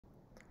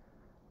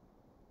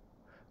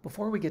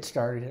Before we get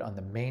started on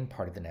the main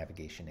part of the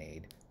navigation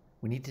aid,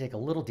 we need to take a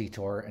little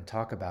detour and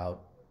talk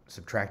about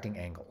subtracting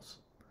angles.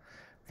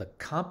 The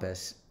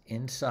compass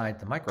inside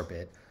the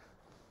microbit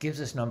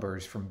gives us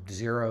numbers from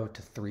 0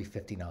 to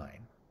 359,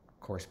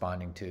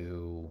 corresponding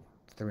to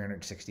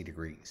 360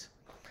 degrees.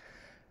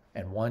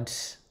 And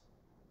once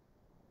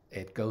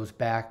it goes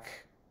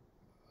back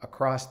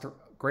across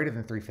greater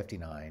than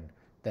 359,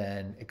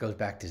 then it goes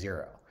back to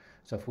 0.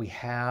 So if we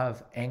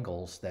have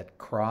angles that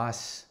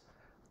cross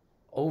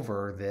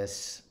over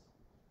this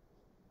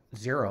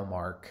 0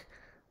 mark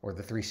or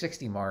the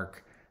 360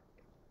 mark,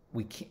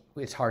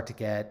 it's hard to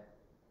get,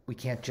 we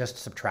can't just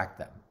subtract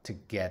them to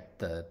get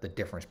the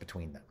difference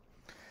between them.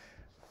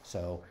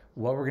 So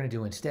what we're going to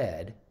do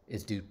instead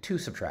is do two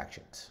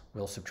subtractions.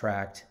 We'll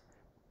subtract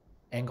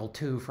angle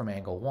 2 from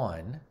angle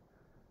 1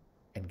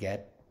 and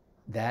get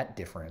that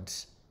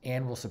difference,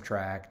 and we'll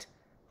subtract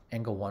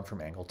angle 1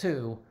 from angle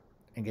 2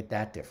 and get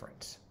that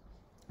difference.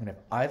 And if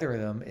either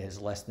of them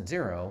is less than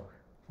 0,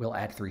 we'll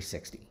add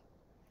 360.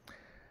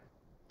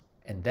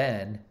 And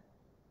then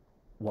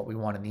what we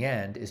want in the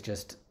end is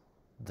just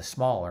the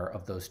smaller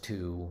of those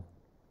two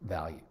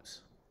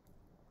values.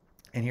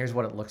 And here's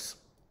what it looks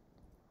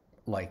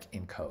like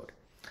in code.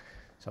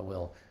 So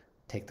we'll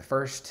take the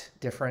first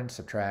difference,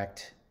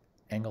 subtract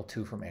angle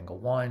 2 from angle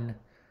 1.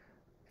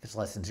 If it's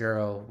less than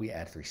 0, we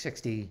add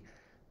 360.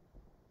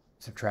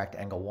 Subtract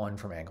angle 1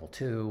 from angle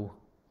 2.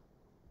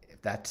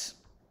 If that's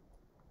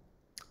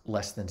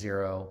less than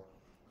 0,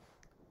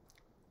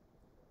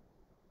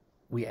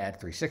 we add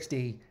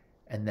 360,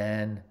 and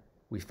then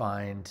we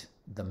find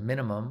the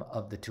minimum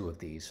of the two of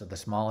these, so the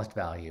smallest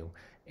value,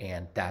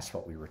 and that's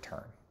what we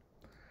return.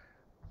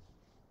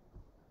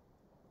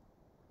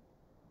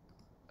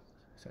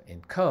 So in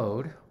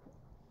code,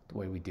 the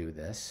way we do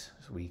this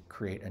is we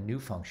create a new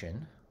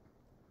function.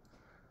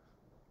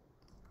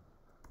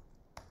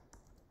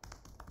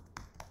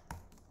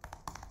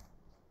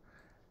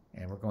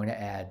 And we're going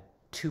to add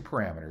two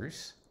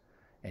parameters,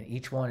 and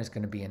each one is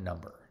going to be a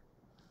number.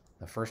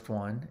 The first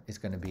one is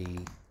going to be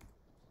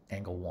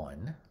angle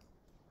 1,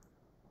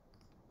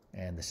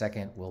 and the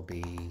second will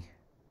be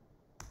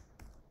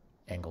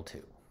angle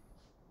 2.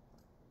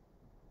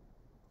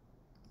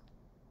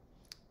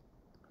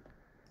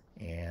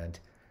 And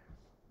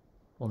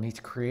we'll need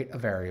to create a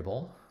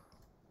variable.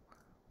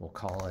 We'll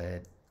call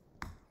it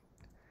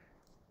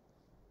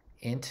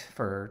int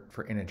for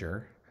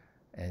integer,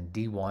 and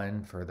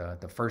d1 for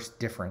the first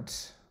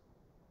difference.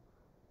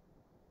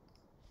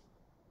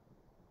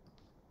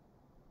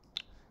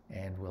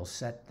 And we'll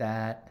set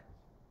that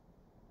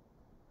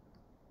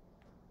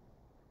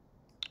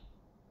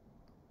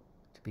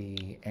to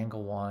be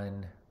angle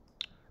 1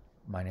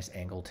 minus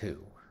angle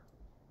 2.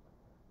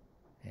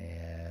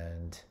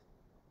 And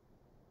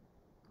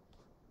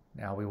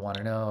now we want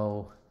to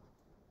know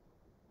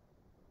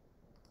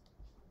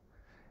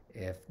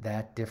if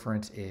that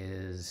difference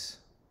is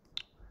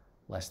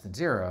less than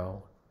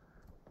 0,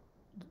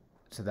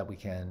 so that we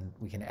can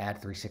add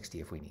 360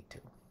 if we need to.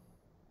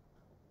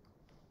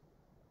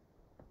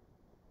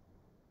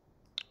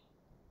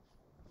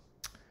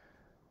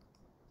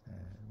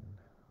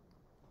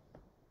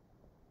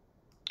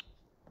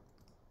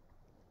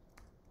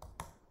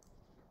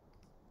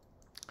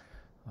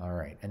 All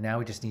right, and now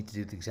we just need to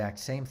do the exact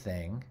same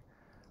thing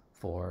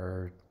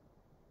for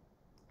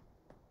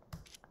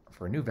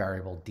a new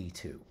variable,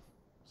 d2.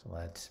 So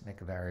let's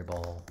make a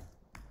variable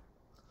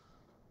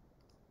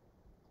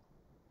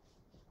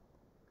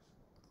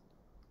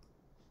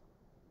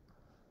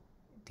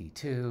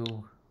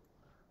d2,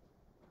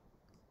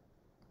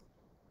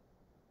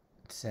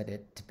 set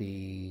it to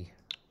be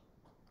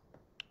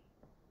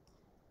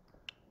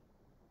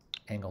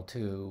angle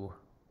 2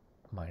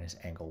 minus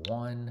angle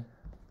 1,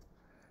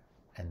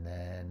 and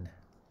then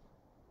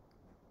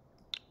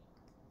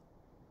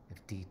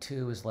if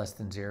d2 is less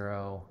than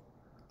 0,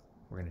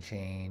 we're going to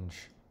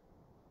change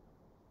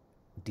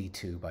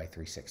d2 by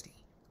 360.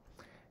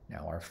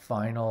 Now our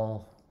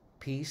final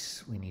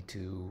piece, we need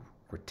to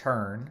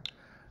return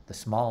the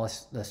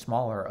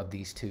smaller of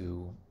these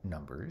two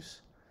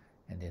numbers.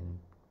 And in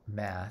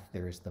math,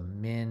 there is the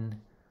min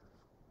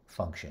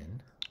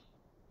function.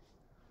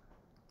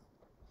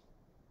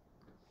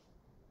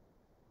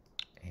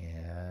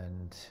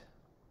 And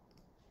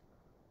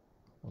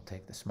we'll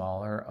take the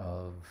smaller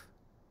of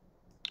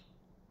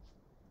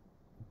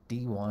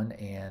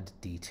d1 and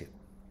d2.